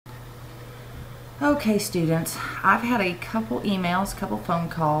Okay, students, I've had a couple emails, couple phone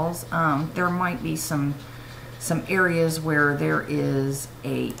calls. There might be some areas where there is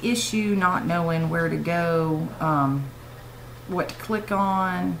a issue, not knowing where to go, what to click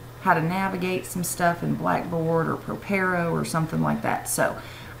on, how to navigate some stuff in Blackboard or Propero or something like that. So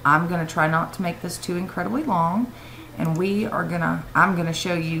I'm going to try not to make this too incredibly long, and I'm gonna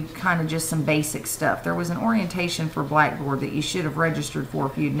show you kind of just some basic stuff. There was an orientation for Blackboard that you should have registered for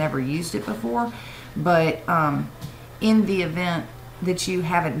if you'd never used it before, but in the event that you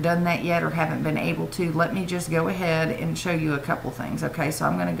haven't done that yet or haven't been able to, let me just go ahead and show you a couple things. Okay, so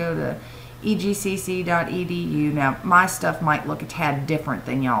I'm going to go to EGCC.edu. Now my stuff might look a tad different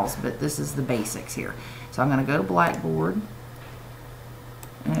than y'all's, but this is the basics here. So I'm going to go to Blackboard,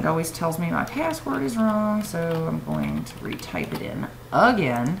 and it always tells me my password is wrong, so I'm going to retype it in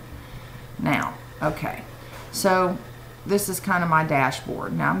again. Now, okay, so this is kind of my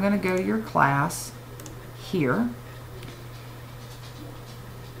dashboard. Now I'm going to go to your class here.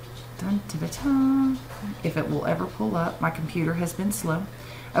 Dun, da, da, da. If it will ever pull up, my computer has been slow.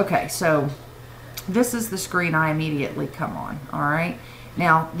 Okay, so this is the screen I immediately come on. All right,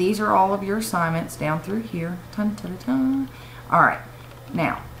 now these are all of your assignments down through here. Dun, da, da, da. All right,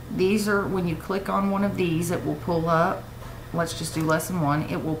 now these are, when you click on one of these, it will pull up. Let's just do lesson 1.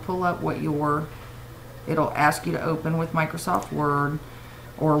 It will pull up what it'll ask you to open with Microsoft Word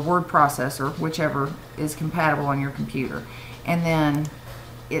or word processor, whichever is compatible on your computer, and then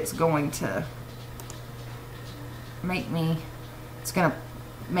it's going to make me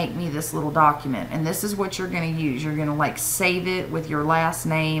this little document, and this is what you're going to use. You're going to like save it with your last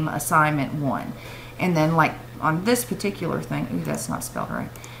name, assignment 1, and then like on this particular thing, ooh, that's not spelled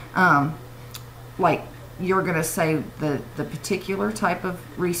right, like you're going to say the particular type of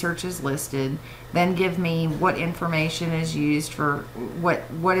research is listed, then give me what information is used for,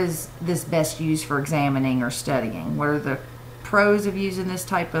 what is this best used for examining or studying, what are the pros of using this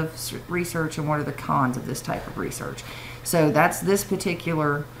type of research and what are the cons of this type of research. So that's this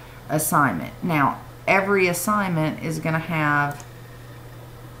particular assignment. Now every assignment is going to have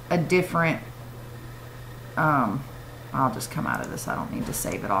a different, I'll just come out of this, I don't need to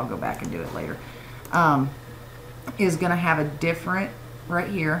save it, I'll go back and do it later. Is going to have a different, right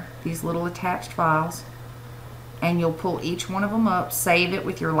here, these little attached files, and you'll pull each one of them up, save it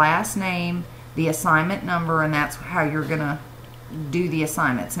with your last name, the assignment number, and that's how you're going to do the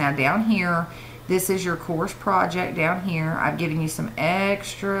assignments. Now down here, this is your course project. Down here I've given you some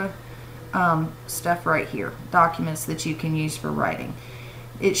extra stuff right here, documents that you can use for writing.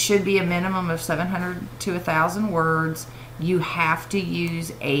 It should be a minimum of 700 to 1,000 words. You have to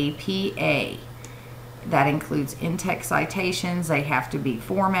use APA. That includes in-text citations. They have to be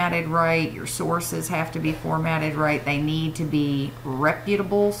formatted right. Your sources have to be formatted right. They need to be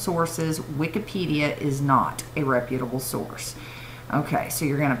reputable sources. Wikipedia is not a reputable source. Okay, so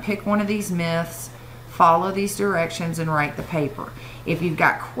you're going to pick one of these myths, follow these directions, and write the paper. If you've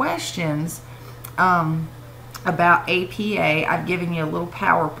got questions about APA, I've given you a little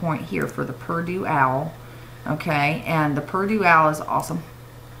PowerPoint here for the Purdue OWL. Okay, and the Purdue OWL is awesome.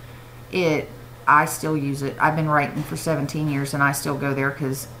 I still use it. I've been writing for 17 years and I still go there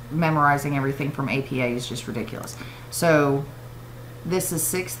because memorizing everything from APA is just ridiculous. So this is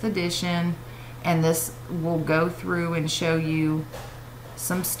 6th edition, and this will go through and show you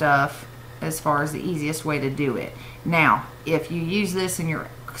some stuff as far as the easiest way to do it. Now, if you use this and you're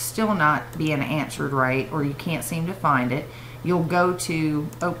still not being answered right, or you can't seem to find it, you'll go to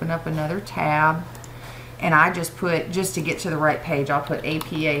open up another tab, and I just put, just to get to the right page, I'll put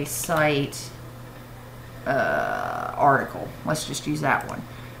APA site article. Let's just use that one.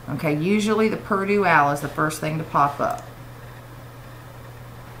 Okay, usually the Purdue OWL is the first thing to pop up.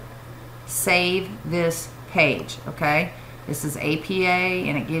 Save this page. Okay, this is APA,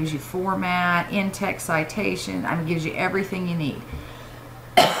 and it gives you format, in-text citation. I mean, it gives you everything you need.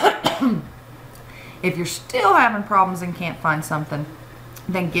 If you're still having problems and can't find something,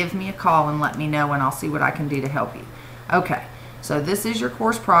 then give me a call and let me know, and I'll see what I can do to help you. Okay, so this is your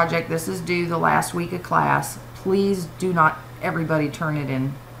course project. This is due the last week of class. Please do not everybody turn it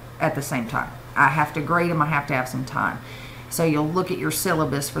in at the same time. I have to grade them. I have to have some time. So you'll look at your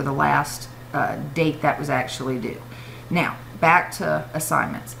syllabus for the last date that was actually due. Now, back to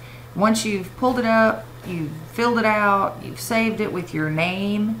assignments. Once you've pulled it up, you've filled it out, you've saved it with your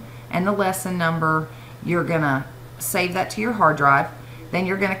name and the lesson number, you're going to save that to your hard drive. Then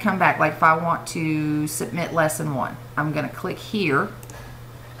you're going to come back. Like if I want to submit lesson 1, I'm going to click here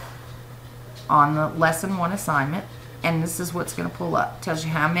on the lesson 1 assignment, and this is what's going to pull up. It tells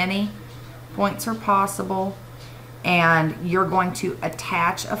you how many points are possible, and you're going to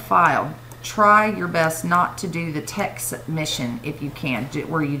attach a file. try your best not to do the text submission if you can,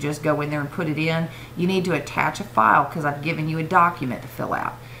 where you just go in there and put it in. You need to attach a file because I've given you a document to fill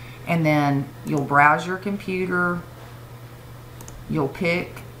out. And then you'll browse your computer, you'll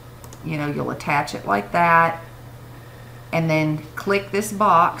pick, you know, you'll attach it like that, and then click this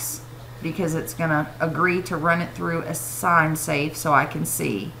box because it's going to agree to run it through a sign safe so I can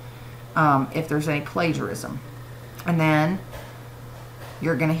see if there's any plagiarism. And then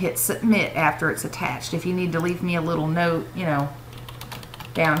you're going to hit submit after it's attached. If you need to leave me a little note, you know,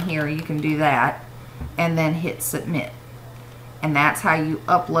 down here, you can do that, and then hit submit. And that's how you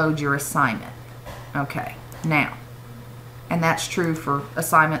upload your assignment. Okay, now, and that's true for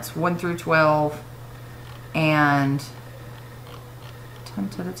assignments 1 through 12, and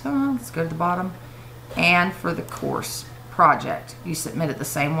let's go to the bottom, and for the course project. You submit it the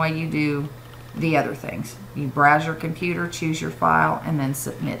same way you do the other things. You browse your computer, choose your file, and then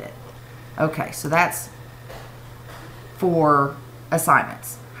submit it. Okay, so that's for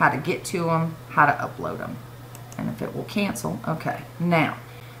assignments, how to get to them, how to upload them, and if it will cancel. Okay, now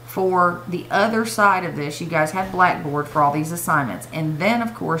for the other side of this, you guys have Blackboard for all these assignments, and then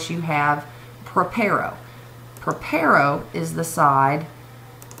of course you have Propero. Propero is the side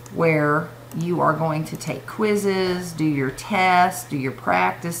where you are going to take quizzes, do your tests, do your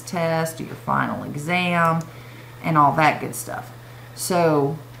practice test, do your final exam, and all that good stuff.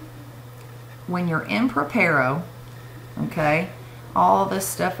 So when you're in Propero, okay, all this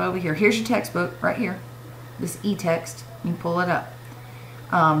stuff over here, here's your textbook right here, this e-text, you can pull it up.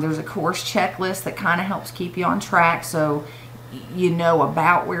 There's a course checklist that kind of helps keep you on track, so you know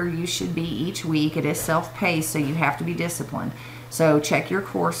about where you should be each week. It is self-paced, so you have to be disciplined. So check your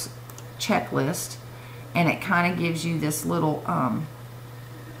course checklist, and it kind of gives you this little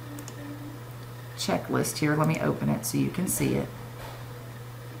checklist here. Let me open it so you can see it.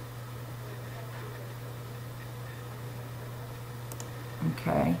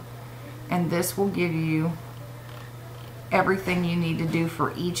 Okay, and this will give you everything you need to do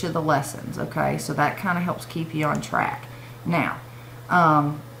for each of the lessons. Okay, so that kind of helps keep you on track. Now,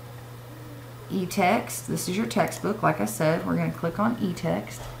 e-text, this is your textbook. Like I said, we're going to click on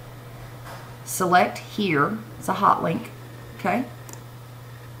e-text. Select here. It's a hot link. Okay.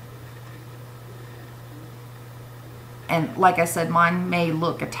 And like I said, mine may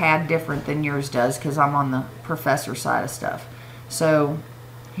look a tad different than yours does because I'm on the professor side of stuff. So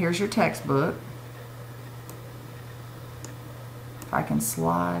here's your textbook. If I can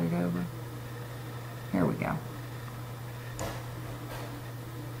slide it over. Here we go.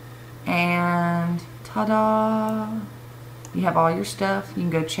 And ta-da! You have all your stuff. You can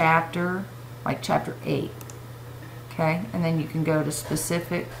go chapter, like chapter 8. Okay? And then you can go to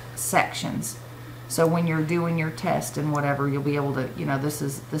specific sections. So when you're doing your test and whatever, you'll be able to, you know, this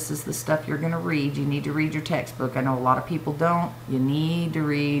is the stuff you're going to read. You need to read your textbook. I know a lot of people don't. You need to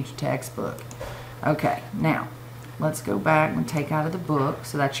read your textbook. Okay, now let's go back and take out of the book.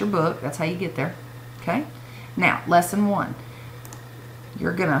 So that's your book. That's how you get there. Okay? Now, lesson 1.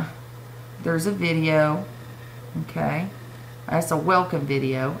 You're going to, there's a video. Okay? That's a welcome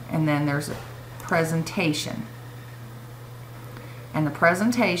video. And then there's a presentation. And the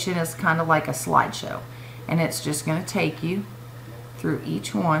presentation is kind of like a slideshow. And it's just going to take you through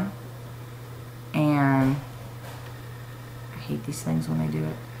each one. And I hate these things when they do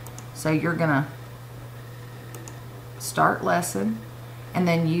it. So you're going to start lesson and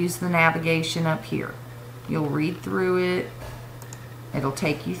then use the navigation up here. You'll read through it. It'll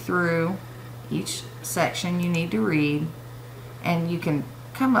take you through each section you need to read. And you can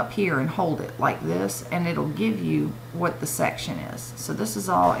come up here and hold it like this, and it'll give you what the section is. So this is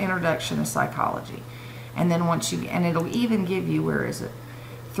all Introduction to Psychology. And then once you, and it'll even give you, where is it?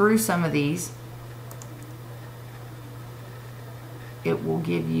 Through some of these, it will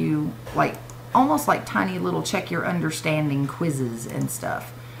give you like, almost like tiny little check your understanding quizzes and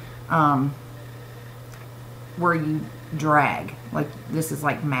stuff. Where you drag, like this is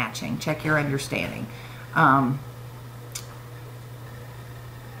like matching, check your understanding.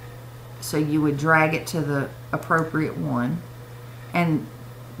 So you would drag it to the appropriate one, and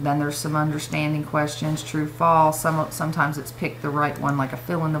then there's some understanding questions, true, false. Sometimes it's pick the right one, like a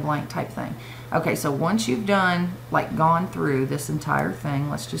fill in the blank type thing. Okay, so once you've done, like gone through this entire thing,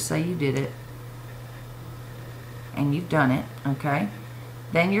 let's just say you did it, and you've done it, okay?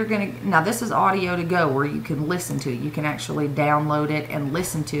 Then you're gonna, now this is audio to go where you can listen to it. You can actually download it and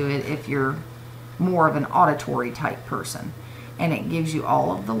listen to it if you're more of an auditory type person. And it gives you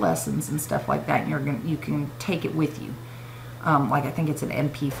all of the lessons and stuff like that, and you can take it with you. Like I think it's an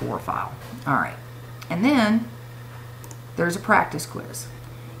MP4 file. All right. And then there's a practice quiz.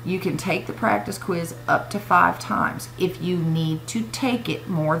 You can take the practice quiz up to 5 times. If you need to take it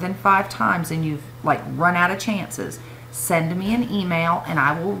more than 5 times and you've like run out of chances, send me an email and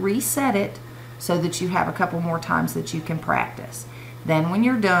I will reset it so that you have a couple more times that you can practice. Then when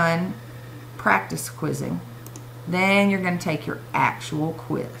you're done practice quizzing, then you're going to take your actual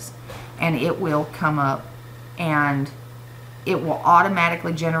quiz, and it will come up and it will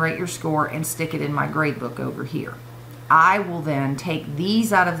automatically generate your score and stick it in my grade book over here. I will then take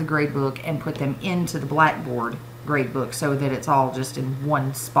these out of the grade book and put them into the Blackboard grade book so that it's all just in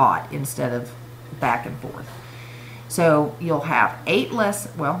one spot instead of back and forth. So you'll have 8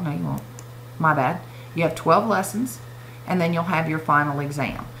 lessons. Well, no, you won't. My bad. You have 12 lessons, and then you'll have your final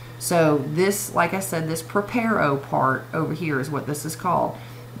exam. So this, like I said, this Propero part over here is what this is called.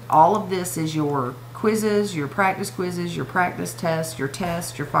 All of this is your quizzes, your practice tests,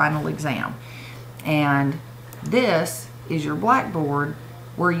 your final exam. And this is your Blackboard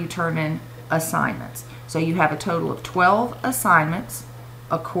where you turn in assignments. So you have a total of 12 assignments,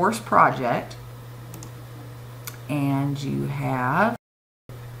 a course project, and you have,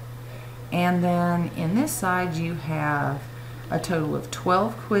 and then in this side you have a total of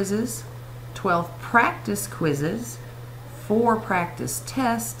 12 quizzes, 12 practice quizzes, 4 practice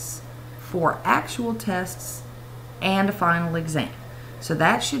tests, 4 actual tests, and a final exam. So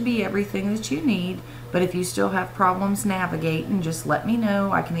that should be everything that you need, but if you still have problems navigating, just let me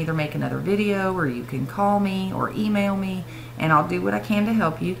know. I can either make another video, or you can call me or email me, and I'll do what I can to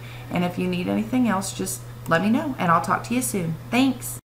help you. And if you need anything else, just let me know, and I'll talk to you soon. Thanks.